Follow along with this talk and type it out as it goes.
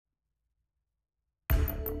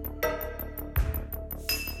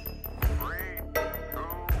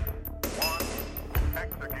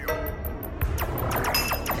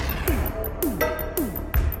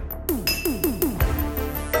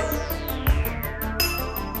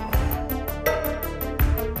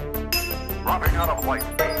flight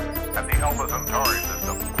speed and the Alpha Centauri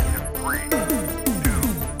system in 3, 2,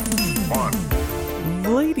 1.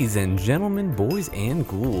 Ladies and gentlemen, boys and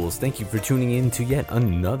ghouls, thank you for tuning in to yet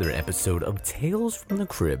another episode of Tales from the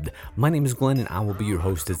Crypt. My name is Glenn and I will be your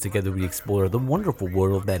host as together we explore the wonderful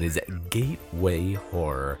world that is Gateway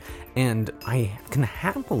Horror. And I can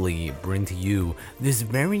happily bring to you this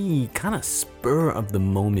very kind of spur of the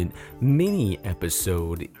moment mini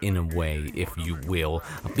episode in a way, if you will,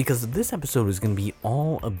 because this episode is going to be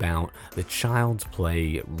all about the Child's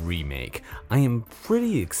Play remake. I am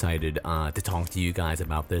pretty excited to talk to you guys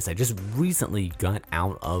about this. I just recently got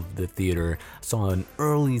out of the theater, saw an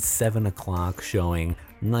early 7 o'clock showing.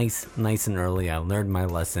 Nice and early. I learned my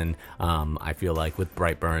lesson. I feel like with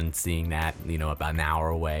Brightburn, seeing that, about an hour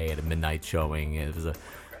away at a midnight showing, it was a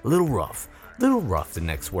little rough the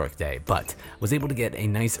next work day, but was able to get a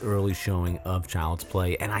nice early showing of Child's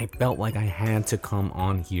Play, and I felt like I had to come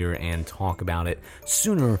on here and talk about it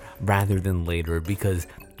sooner rather than later, because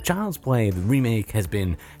Child's Play, the remake, has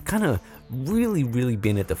been kind of really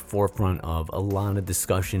been at the forefront of a lot of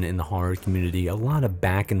discussion in the horror community, a lot of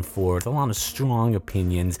back and forth, a lot of strong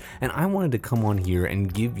opinions, and I wanted to come on here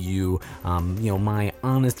and give you, my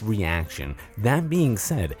honest reaction. That being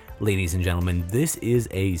said, ladies and gentlemen, this is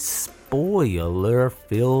a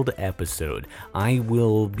spoiler-filled episode. I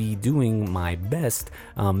will be doing my best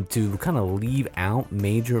to kind of leave out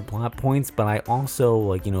major plot points, but I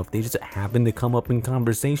also, if they just happen to come up in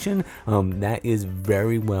conversation, that is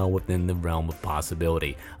very well within the realm of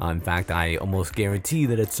possibility. In fact, I almost guarantee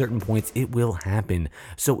that at certain points it will happen.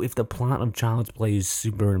 So if the plot of Child's Play is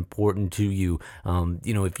super important to you,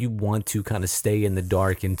 if you want to kind of stay in the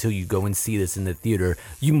dark until you go and see this in the theater,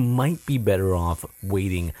 you might be better off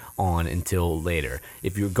waiting on until later.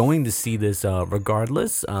 If you're going to see this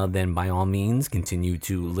regardless, then by all means continue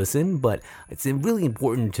to listen, but it's really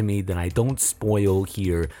important to me that I don't spoil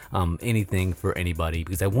here anything for anybody,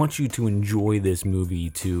 because I want you to enjoy this movie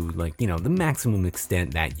to the maximum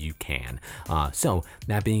extent that you can. So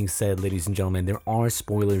that being said, ladies and gentlemen, there are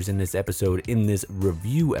spoilers in this episode, in this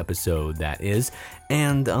review episode that is,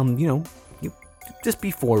 and just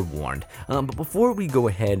be forewarned. But before we go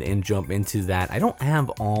ahead and jump into that, I don't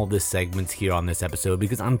have all the segments here on this episode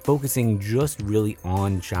because I'm focusing just really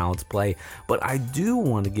on Child's Play, but I do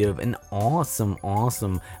want to give an awesome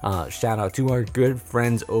shout out to our good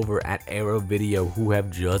friends over at Arrow Video, who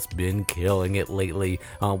have just been killing it lately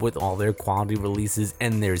with all their quality releases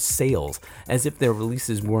and their sales. As if their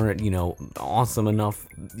releases weren't, awesome enough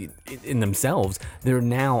in themselves, there are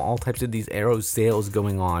now all types of these Arrow sales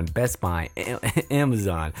going on. Best Buy,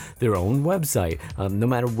 Amazon, their own website. No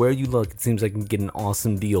matter where you look, it seems like you can get an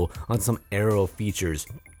awesome deal on some Arrow features.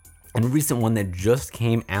 And a recent one that just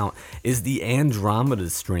came out is the Andromeda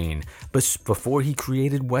strain. But before he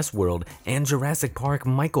created Westworld and Jurassic Park,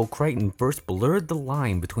 Michael Crichton first blurred the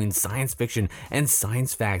line between science fiction and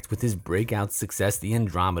science fact with his breakout success, The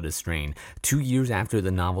Andromeda Strain. 2 years after the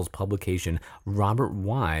novel's publication, Robert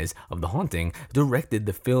Wise of The Haunting directed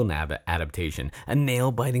the film adaptation, a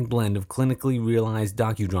nail-biting blend of clinically realized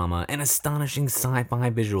docudrama and astonishing sci-fi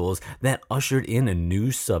visuals that ushered in a new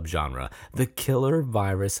subgenre, the killer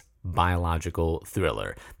virus biological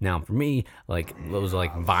thriller. Now for me, those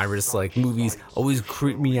virus movies always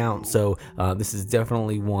creep me out, so this is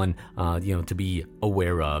definitely one to be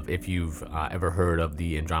aware of if you've ever heard of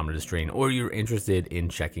the Andromeda strain or you're interested in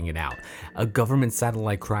checking it out. A government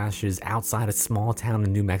satellite crashes outside a small town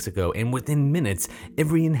in New Mexico, and within minutes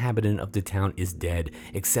every inhabitant of the town is dead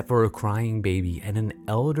except for a crying baby and an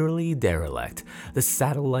elderly derelict. The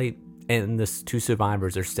satellite and the two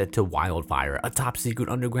survivors are sent to Wildfire, a top-secret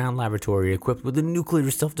underground laboratory equipped with a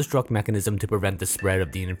nuclear self-destruct mechanism to prevent the spread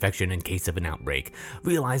of the infection in case of an outbreak.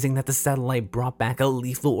 Realizing that the satellite brought back a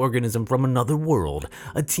lethal organism from another world,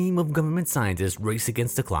 a team of government scientists race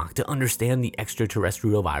against the clock to understand the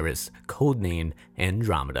extraterrestrial virus, codenamed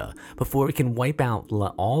Andromeda, before it can wipe out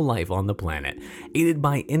all life on the planet. Aided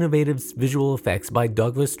by innovative visual effects by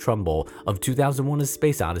Douglas Trumbull of 2001: A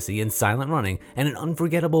Space Odyssey and Silent Running, and an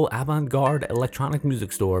unforgettable avant-garde electronic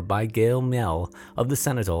music score by Gail Mell of The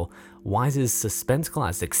Sentinel, Wise's suspense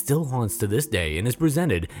classic still haunts to this day and is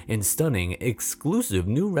presented in stunning, exclusive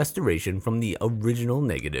new restoration from the original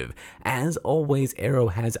negative. As always, Arrow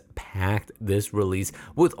has packed this release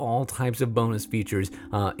with all types of bonus features,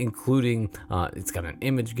 including it's got an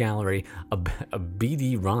image gallery, a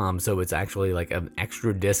BD-ROM, so it's actually like an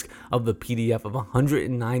extra disc of the PDF of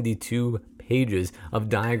 192 pages of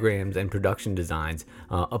diagrams and production designs,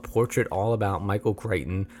 a portrait all about Michael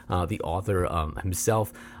Crichton, the author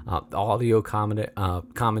himself, audio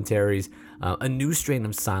commentaries, a new strain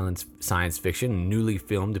of science fiction, newly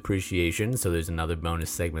filmed appreciation. So there's another bonus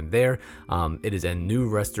segment there. It is a new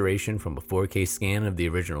restoration from a 4K scan of the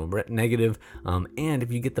original negative. And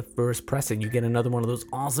if you get the first pressing, you get another one of those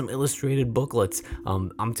awesome illustrated booklets.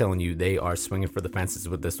 I'm telling you, they are swinging for the fences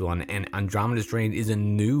with this one. And Andromeda Strain is a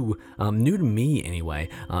new to me anyway.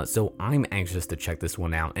 So I'm anxious to check this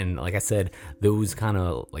one out. And like I said, those kind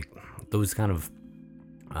of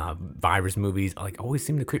virus movies like always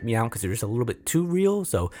seem to creep me out because they're just a little bit too real.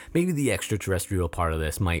 So maybe the extraterrestrial part of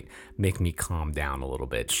this might make me calm down a little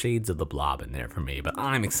bit. Shades of the Blob in there for me, but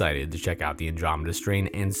I'm excited to check out the Andromeda Strain,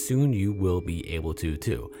 and soon you will be able to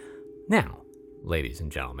too. Now, ladies and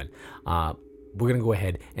gentlemen, we're gonna go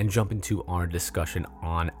ahead and jump into our discussion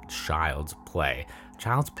on Child's Play.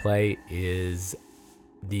 Child's Play is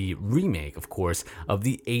the remake, of course, of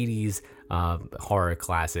the 80s horror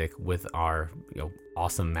classic with our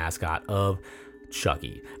awesome mascot of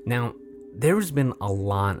Chucky. Now, there's been a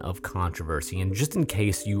lot of controversy, and just in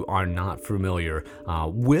case you are not familiar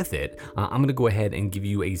with it, I'm going to go ahead and give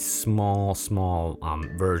you a small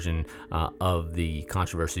version of the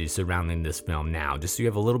controversy surrounding this film now, just so you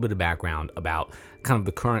have a little bit of background about kind of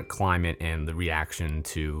the current climate and the reaction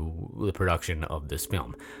to the production of this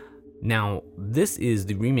film. Now, this is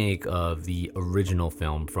the remake of the original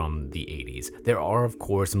film from the 80s. There are, of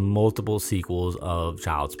course, multiple sequels of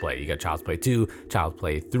Child's Play. You got Child's Play 2, Child's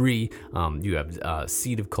Play 3, you have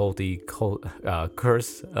Seed of Chucky,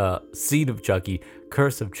 Seed of Chucky,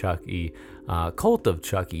 Curse of Chucky, Cult of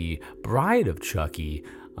Chucky, Bride of Chucky.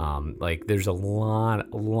 There's a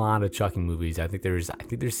lot of Chucky movies. I think there's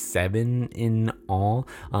 7 in all.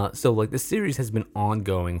 So the series has been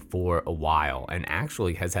ongoing for a while, and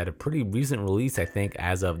actually has had a pretty recent release. I think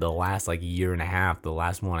as of the last year and a half. The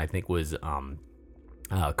last one I think was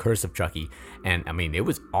Curse of Chucky, and I mean, it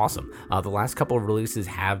was awesome. The last couple of releases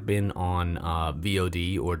have been on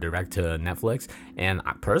VOD or direct to Netflix, and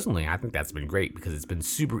I think that's been great because it's been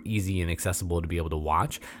super easy and accessible to be able to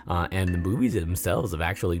watch, and the movies themselves have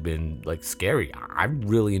actually been scary. I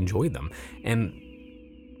really enjoyed them. And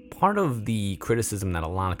part of the criticism that a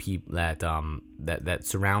lot of people that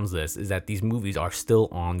surrounds this is that these movies are still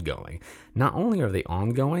ongoing. Not only are they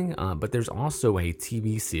ongoing, but there's also a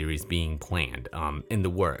TV series being planned in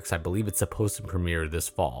the works. I believe it's supposed to premiere this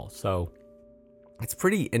fall. So it's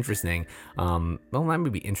pretty interesting. Well, that may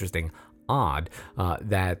be interesting. Odd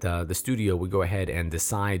that the studio would go ahead and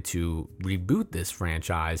decide to reboot this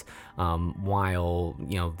franchise while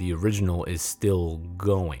the original is still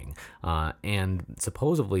going, and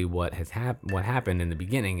supposedly what happened in the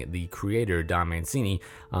beginning, the creator Don Mancini,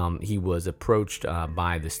 he was approached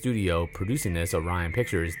by the studio producing this, Orion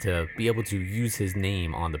Pictures, to be able to use his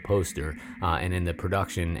name on the poster and in the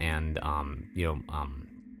production and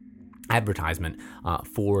advertisement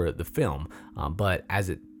for the film, but as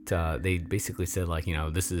they basically said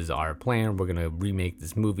this is our plan, we're gonna remake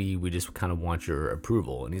this movie, we just kind of want your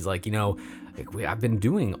approval. And he's like, I've been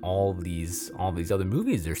doing all these other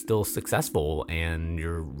movies, they're still successful, and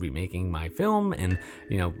you're remaking my film. And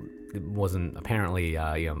it wasn't apparently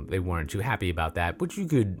they weren't too happy about that, which you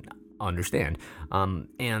could understand.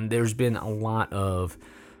 And there's been a lot of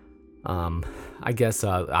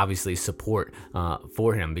obviously support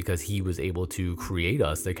for him, because he was able to create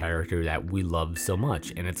us the character that we love so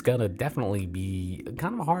much. And it's gonna definitely be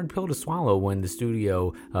kind of a hard pill to swallow when the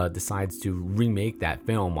studio decides to remake that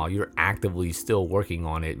film while you're actively still working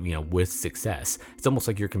on it, with success. It's almost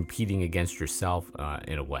like you're competing against yourself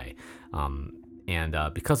in a way. And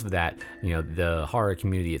because of that, the horror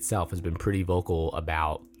community itself has been pretty vocal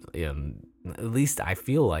about, at least I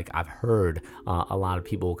feel like I've heard a lot of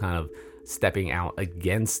people kind of stepping out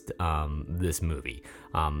against this movie.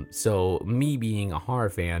 So me being a horror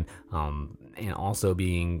fan, and also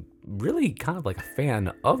being really kind of a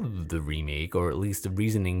fan of the remake, or at least the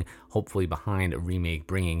reasoning hopefully behind a remake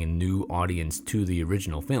bringing a new audience to the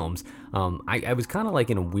original films, I was kind of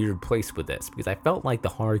in a weird place with this, because I felt like the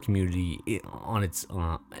horror community on its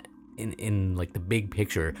in the big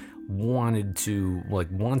picture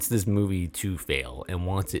wants this movie to fail and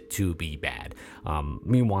wants it to be bad.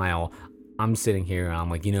 Meanwhile, I'm sitting here and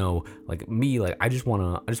I'm I just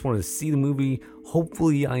want to see the movie,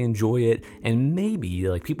 hopefully I enjoy it, and maybe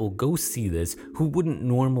like people go see this who wouldn't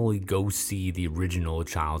normally go see the original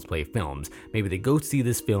Child's Play films. Maybe they go see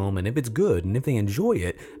this film, and if it's good and if they enjoy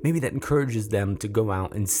it, maybe that encourages them to go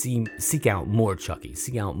out and seek out more Chucky,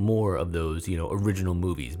 seek out more of those, original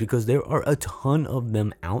movies, because there are a ton of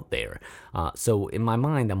them out there. So in my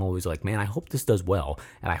mind, I'm always like, man, I hope this does well,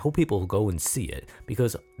 and I hope people go and see it,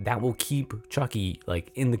 because that will keep Chucky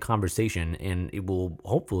like in the conversation, and it will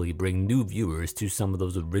hopefully bring new viewers to some of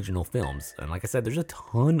those original films. And like I said, there's a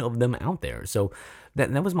ton of them out there. So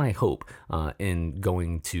that was my hope in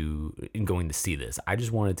going to see this. I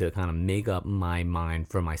just wanted to kind of make up my mind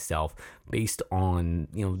for myself based on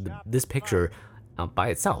this picture by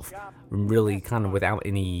itself, really kind of without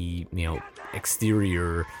any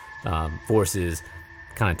exterior forces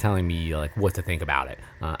kind of telling me like what to think about it.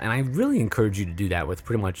 And I really encourage you to do that with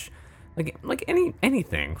pretty much like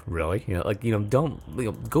anything really.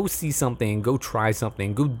 Don't go see something, go try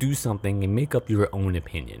something, go do something, and make up your own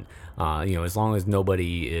opinion. As long as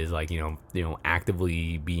nobody is like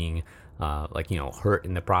actively being hurt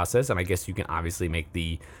in the process. And I guess you can obviously make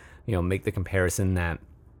the comparison that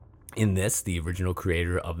in this, the original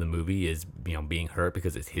creator of the movie is, being hurt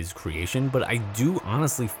because it's his creation. But I do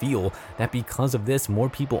honestly feel that because of this, more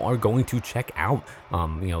people are going to check out,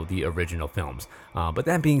 the original films. But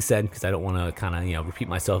that being said, because I don't want to kind of, repeat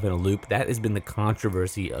myself in a loop, that has been the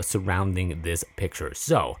controversy surrounding this picture.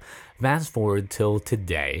 So fast forward till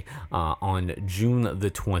today, on June the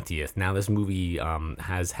 20th. Now, this movie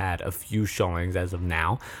has had a few showings as of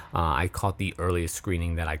now. I caught the earliest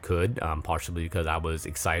screening that I could, partially because I was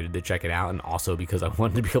excited to check it out, and also because I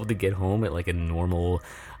wanted to be able to get home at like a normal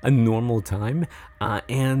time.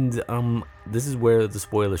 And this is where the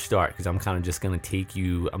spoilers start, because I'm kind of just gonna take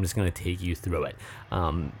you through it.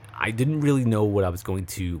 I didn't really know what I was going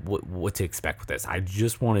to what to expect with this. I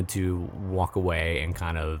just wanted to walk away and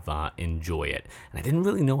kind of enjoy it, and I didn't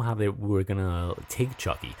really know how they were gonna take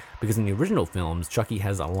Chucky, because in the original films, Chucky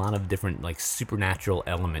has a lot of different like supernatural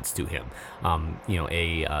elements to him.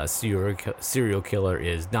 A serial killer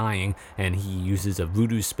is dying, and he uses a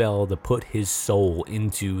voodoo spell to put his soul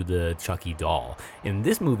into the Chucky doll. In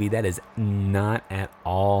this movie, that is not at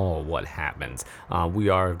all what happens. We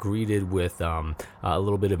are greeted with a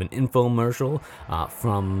little bit of an infomercial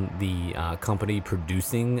from the company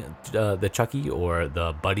producing the Chucky, or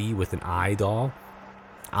the Buddy with an eye doll.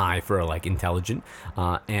 I for like intelligent,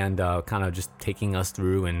 and kind of just taking us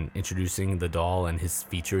through and introducing the doll and his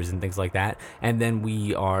features and things like that. And then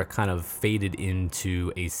we are kind of faded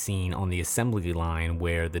into a scene on the assembly line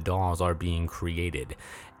where the dolls are being created.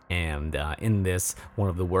 And in this, one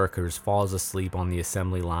of the workers falls asleep on the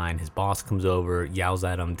assembly line. His boss comes over, yells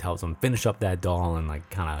at him, tells him, finish up that doll and like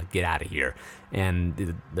kind of get out of here. And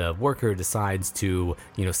the worker decides to,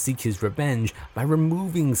 seek his revenge by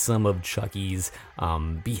removing some of Chucky's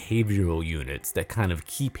behavioral units that kind of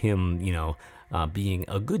keep him, being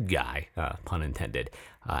a good guy, pun intended,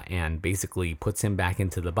 and basically puts him back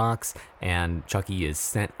into the box, and Chucky is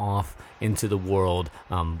sent off into the world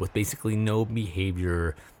with basically no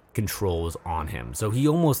behavior controls on him. So he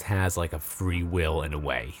almost has like a free will in a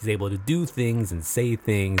way. He's able to do things and say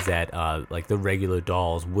things that like the regular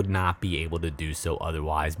dolls would not be able to do so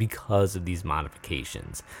otherwise, because of these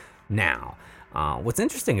modifications. Now, what's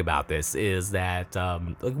interesting about this is that,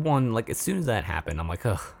 as soon as that happened, I'm like,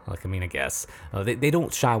 ugh, I guess. They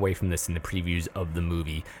don't shy away from this in the previews of the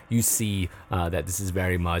movie. You see that this is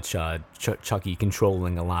very much Chucky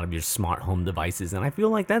controlling a lot of your smart home devices, and I feel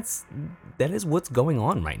like that is what's going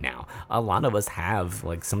on right now. A lot of us have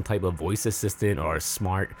like some type of voice assistant or a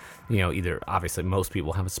smart, either, obviously most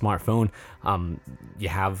people have a smartphone. You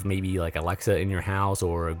have maybe like Alexa in your house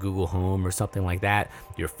or a Google Home or something like that.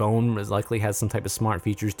 Your phone likely has some type of smart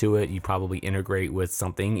features to it. You probably integrate with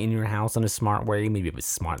something in your house in a smart way. Maybe a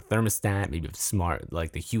smart thermostat, maybe a smart,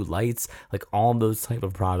 like the Hue lights, like all those type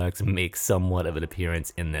of products make somewhat of an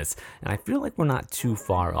appearance in this. And I feel like we're not too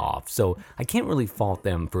far off. So I can't really fault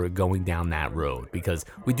them for going down that road, because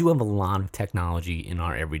we do have a lot of technology in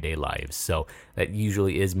our everyday lives. So that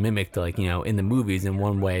usually is mimicked like, in the movies in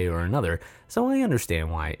one way or another. So I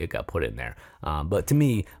understand why it got put in there. But to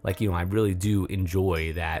me, I really do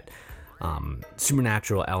enjoy that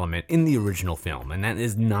supernatural element in the original film, and that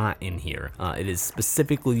is not in here. It is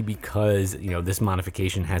specifically because, this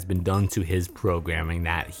modification has been done to his programming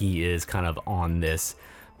that he is kind of on this,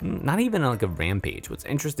 not even like a rampage. What's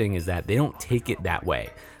interesting is that they don't take it that way.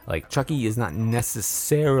 Like, Chucky is not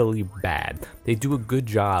necessarily bad. They do a good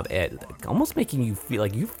job at almost making you feel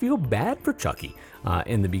like you feel bad for Chucky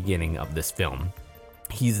in the beginning of this film.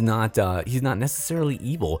 he's not necessarily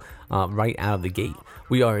evil right out of the gate.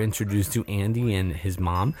 We are introduced to Andy and his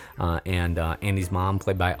mom, and Andy's mom,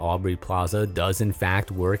 played by Aubrey Plaza, does in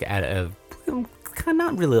fact work at a kind of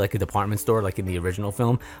not really like a department store like in the original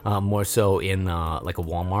film, more so in like a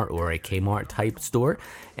Walmart or a Kmart type store.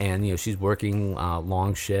 And she's working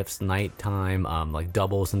long shifts, nighttime, like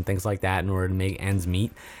doubles and things like that in order to make ends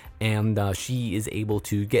meet. And she is able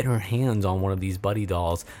to get her hands on one of these buddy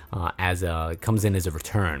dolls as comes in as a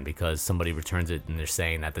return, because somebody returns it and they're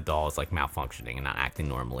saying that the doll is like malfunctioning and not acting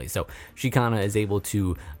normally. So she kind of is able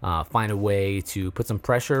to find a way to put some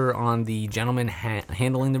pressure on the gentleman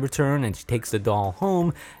handling the return, and she takes the doll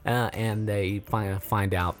home, and they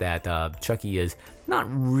find out that Chucky is not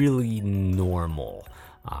really normal.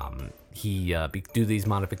 He do these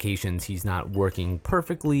modifications, he's not working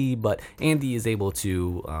perfectly, but Andy is able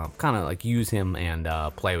to kind of like use him and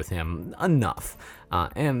play with him enough.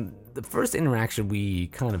 And the first interaction we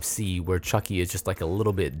kind of see where Chucky is just like a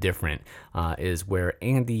little bit different is where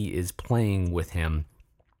Andy is playing with him,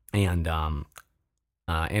 and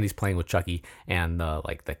Andy's playing with Chucky, and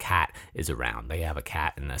like the cat is around. They have a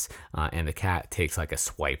cat in this, and the cat takes like a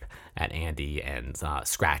swipe at Andy and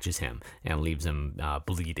scratches him and leaves him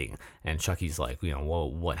bleeding. And Chucky's like,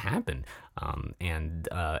 well, what happened? And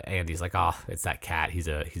Andy's like, oh, it's that cat. He's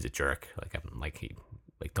a jerk.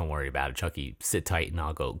 Don't worry about it, Chucky. Sit tight, and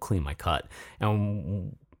I'll go clean my cut.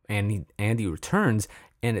 And Andy returns,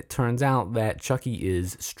 and it turns out that Chucky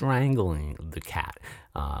is strangling the cat,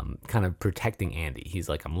 kind of protecting Andy. He's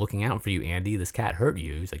like, I'm looking out for you, Andy. This cat hurt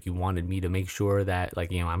you. He's like, you wanted me to make sure that,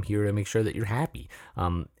 I'm here to make sure that you're happy.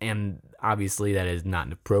 And obviously that is not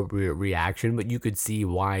an appropriate reaction, but you could see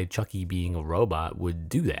why Chucky, being a robot, would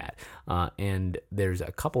do that. And there's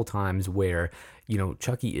a couple times where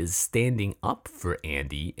Chucky is standing up for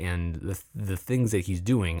Andy, and the things that he's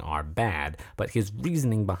doing are bad, but his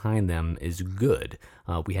reasoning behind them is good.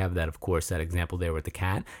 We have that, of course, that example there with the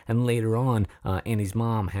cat. And later on, Andy's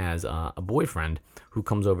mom has a boyfriend who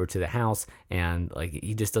comes over to the house, and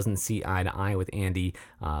he just doesn't see eye to eye with Andy.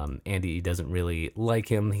 Andy doesn't really like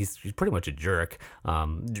him. He's pretty much a jerk,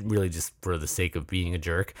 really just for the sake of being a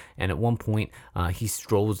jerk. And at one point,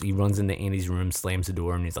 he runs into Andy's room, slams the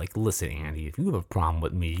door, and he's like, listen, Andy, if you have a problem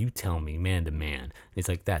with me, you tell me man to man. And he's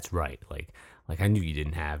like, that's right. I knew you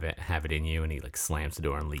didn't have it in you. And he slams the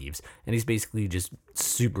door and leaves. And he's basically just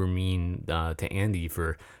super mean to Andy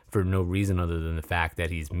for no reason other than the fact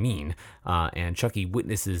that he's mean. And Chucky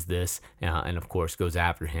witnesses this, and of course goes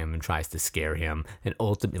after him and tries to scare him, and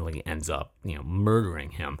ultimately ends up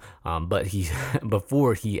murdering him. But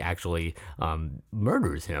before he actually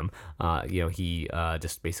murders him, he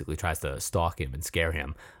just basically tries to stalk him and scare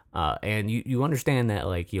him. And you understand that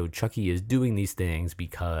Chucky is doing these things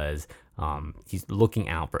because he's looking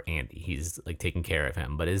out for Andy. He's taking care of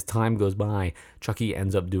him. But as time goes by, Chucky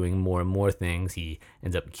ends up doing more and more things. He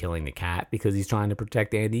ends up killing the cat because he's trying to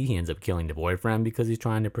protect Andy. He ends up killing the boyfriend because he's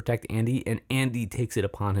trying to protect Andy. And Andy takes it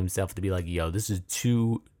upon himself to be like, yo, this is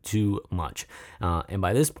too much. And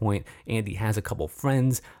by this point, Andy has a couple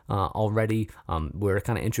friends already. We're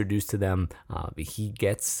kind of introduced to them.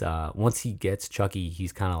 Once he gets Chucky,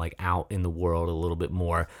 he's kind of out in the world a little bit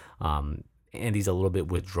more. Andy's a little bit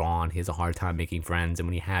withdrawn. He has a hard time making friends, and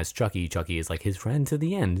when he has Chucky is his friend to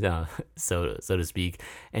the end, so to speak.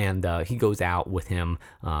 And he goes out with him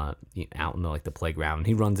out in the playground.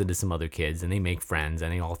 He runs into some other kids, and they make friends,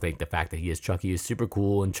 and they all think the fact that he is Chucky is super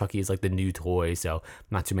cool, and Chucky is the new toy, so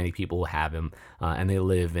not too many people have him. And they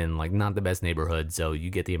live in not the best neighborhood, so you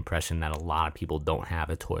get the impression that a lot of people don't have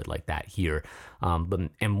a toy like that here.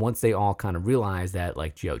 And once they all kind of realize that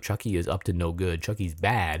Chucky is up to no good, Chucky's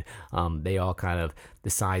bad, they all kind of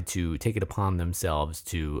decide to take it upon themselves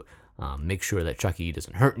to make sure that Chucky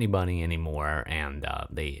doesn't hurt anybody anymore, and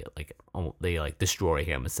they destroy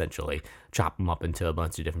him, essentially chop him up into a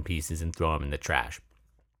bunch of different pieces and throw him in the trash.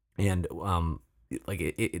 And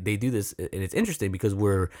they do this, and it's interesting because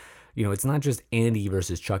we're it's not just Andy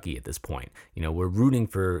versus Chucky at this point.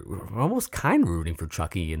 We're almost kind of rooting for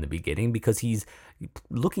Chucky in the beginning because he's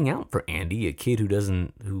looking out for Andy, a kid who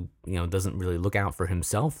doesn't really look out for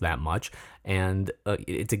himself that much. And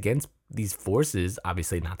it's against these forces,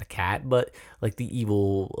 obviously not the cat, but the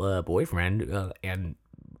evil boyfriend, and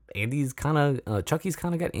Chucky's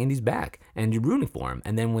kind of got Andy's back, and you're rooting for him.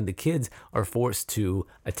 And then when the kids are forced to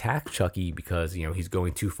attack Chucky because he's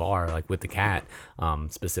going too far, with the cat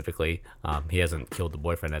specifically, he hasn't killed the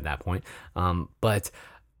boyfriend at that point, but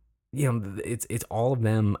it's all of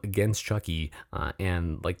them against Chucky,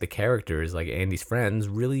 and like the characters, like Andy's friends,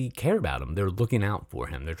 really care about him. They're looking out for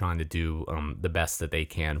him. They're trying to do the best that they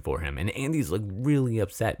can for him. And Andy's like really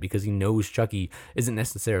upset because he knows Chucky isn't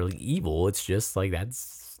necessarily evil. It's just like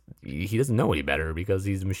he doesn't know any better because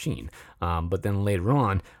he's a machine. But then later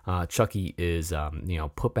on, Chucky is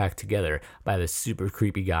put back together by this super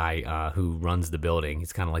creepy guy who runs the building.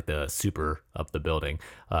 He's kind of like the super of the building,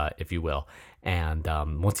 if you will. And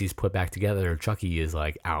once he's put back together, Chucky is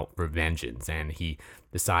like out for vengeance, and he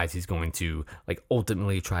decides he's going to like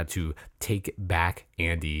ultimately try to take back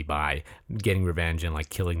Andy by getting revenge and like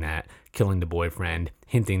killing the boyfriend,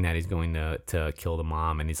 hinting that he's going to kill the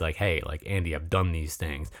mom. And he's like, hey, like Andy, I've done these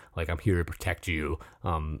things. Like I'm here to protect you.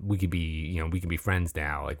 We could be friends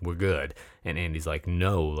now. Like we're good. And Andy's like,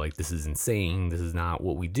 no, like this is insane. This is not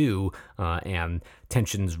what we do. And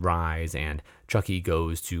tensions rise, and Chucky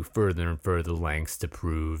goes to further and further lengths to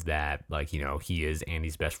prove that, like, he is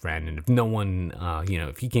Andy's best friend. And if no one,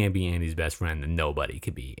 if he can't be Andy's best friend, then nobody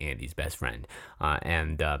could be Andy's best friend.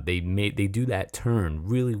 They do that turn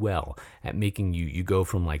really well at making you go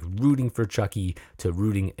from like rooting for Chucky to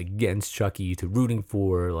rooting against Chucky to rooting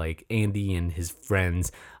for like Andy and his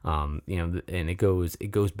friends. And it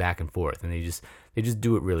goes back and forth, and they just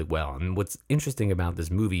do it really well. And what's interesting about this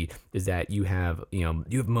movie is that you have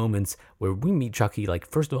moments where we meet Chucky. Like,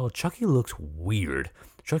 first of all, Chucky looks weird.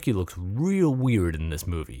 Chucky looks real weird in this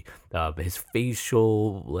movie. His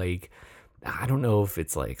facial, like, I don't know if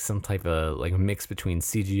it's like some type of like mix between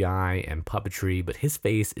CGI and puppetry, but his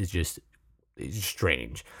face is just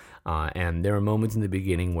strange. And there are moments in the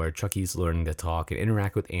beginning where Chucky's learning to talk and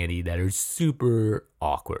interact with Andy that are super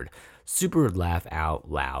awkward, super laugh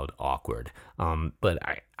out loud awkward. But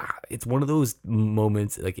it's one of those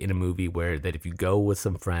moments like in a movie where that if you go with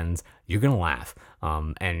some friends, you're gonna laugh.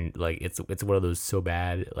 And like it's one of those so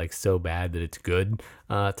bad that it's good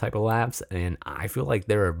type of laughs. And I feel like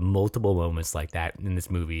there are multiple moments like that in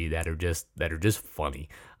this movie that are just funny.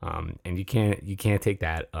 And you can't take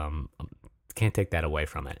that away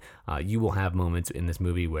from it. You will have moments in this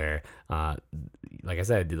movie where, like I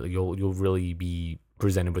said, you'll really be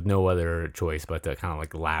presented with no other choice but to kind of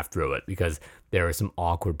like laugh through it because there are some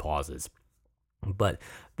awkward pauses. But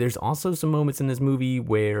there's also some moments in this movie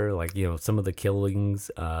where, like, some of the killings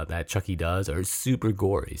that Chucky does are super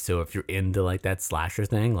gory. So if you're into like that slasher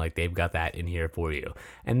thing, like they've got that in here for you.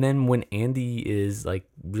 And then when Andy is like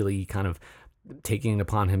really kind of taking it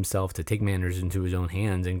upon himself to take matters into his own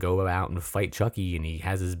hands and go out and fight Chucky, and he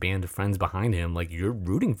has his band of friends behind him, like you're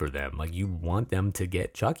rooting for them, like you want them to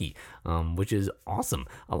get Chucky, which is awesome.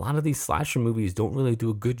 A lot of these slasher movies don't really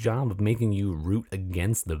do a good job of making you root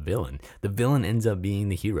against the villain. The villain ends up being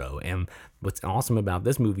the hero, and what's awesome about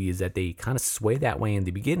this movie is that they kind of sway that way in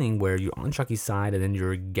the beginning where you're on Chucky's side and then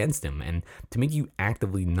you're against him. And to make you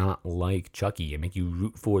actively not like Chucky and make you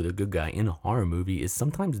root for the good guy in a horror movie is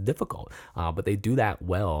sometimes difficult, but they do that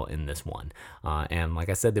well in this one. And like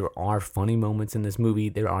I said, there are funny moments in this movie.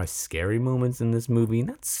 There are scary moments in this movie.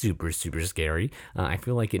 Not super, super scary. I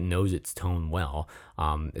feel like it knows its tone well.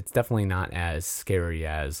 It's definitely not as scary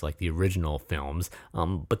as like the original films,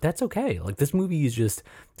 but that's okay. Like this movie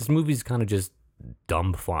is kind of just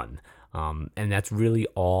dumb fun, and that's really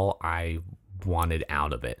all I wanted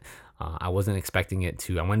out of it. I wasn't expecting it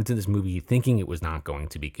to. I went into this movie thinking it was not going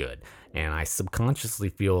to be good, and I subconsciously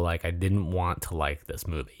feel like I didn't want to like this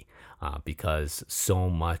movie because so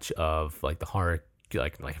much of like the horror,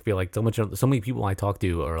 like I feel like so many people I talk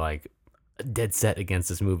to are like dead set against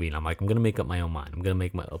this movie, and I'm like, I'm gonna make up my own mind. I'm gonna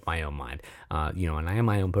make up my own mind. And I am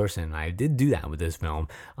my own person, and I did do that with this film.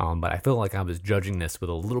 But I feel like I was judging this with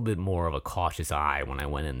a little bit more of a cautious eye when I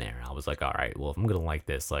went in there. I was like, all right, well, if I'm gonna like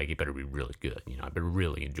this, like, it better be really good. I better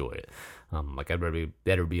really enjoy it. Like, I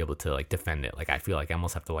better be able to like defend it. Like, I feel like I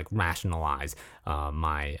almost have to like rationalize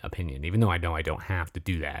my opinion, even though I know I don't have to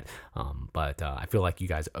do that. But I feel like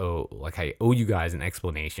I owe you guys an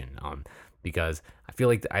explanation. Because I feel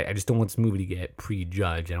like I just don't want this movie to get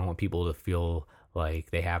prejudged. I don't want people to feel like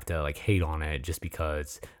they have to like hate on it just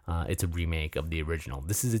because it's a remake of the original.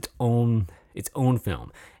 This is its own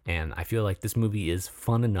film, and I feel like this movie is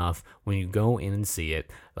fun enough when you go in and see it.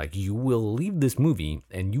 Like, you will leave this movie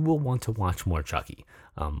and you will want to watch more Chucky,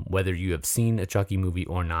 whether you have seen a Chucky movie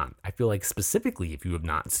or not. I feel like specifically if you have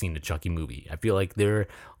not seen a Chucky movie, I feel like there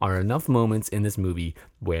are enough moments in this movie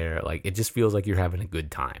where like it just feels like you're having a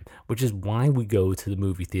good time, which is why we go to the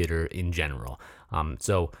movie theater in general.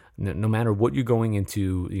 So no matter what you're going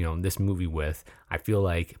into, this movie with, I feel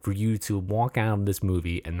like for you to walk out of this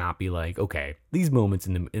movie and not be like, okay, these moments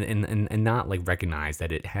in the and not like recognize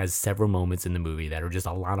that it has several moments in the movie that are just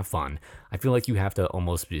a lot of fun. I feel like you have to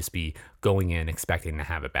almost just be going in expecting to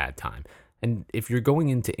have a bad time. And if you're going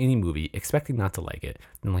into any movie expecting not to like it,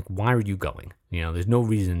 then like why are you going? There's no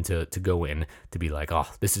reason to go in to be like, oh,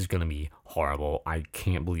 this is gonna be horrible. I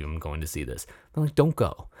can't believe I'm going to see this. Then like don't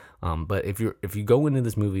go. But if you go into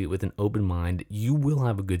this movie with an open mind, you will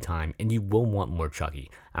have a good time and you will want more Chucky.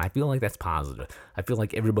 And I feel like that's positive. I feel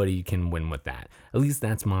like everybody can win with that. At least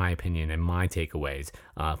that's my opinion and my takeaways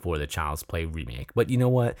for the Child's Play remake. But you know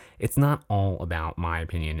what? It's not all about my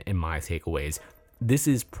opinion and my takeaways. This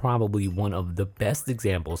is probably one of the best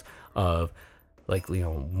examples of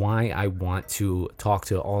why I want to talk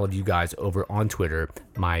to all of you guys over on Twitter.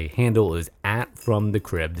 My handle is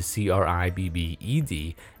 @FromTheCribbed,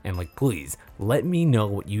 CRIBBED, and please let me know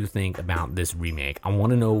what you think about this remake. I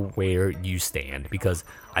want to know where you stand, because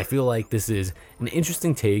I feel like this is an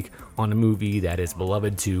interesting take on a movie that is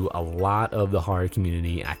beloved to a lot of the horror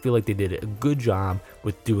community. I feel like they did a good job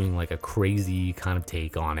with doing a crazy kind of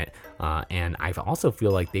take on it, and I also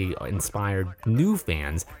feel like they inspired new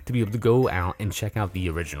fans to be able to go out and check out the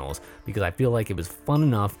originals, because I feel like it was fun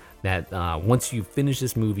enough that once you finish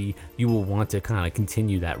this movie, you will want to kind of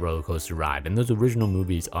continue that roller coaster ride, and those original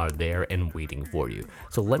movies are there and waiting for you.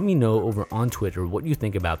 So let me know over on Twitter what you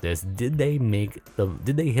think about this. Did they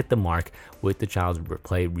hit the mark with the Child's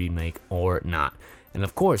Play remake or not? And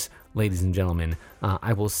of course, ladies and gentlemen,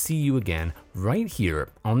 I will see you again right here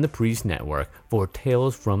on the Priest Network for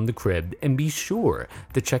Tales from the Crypt, and be sure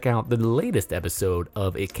to check out the latest episode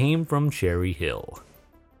of It Came from Cherry Hill.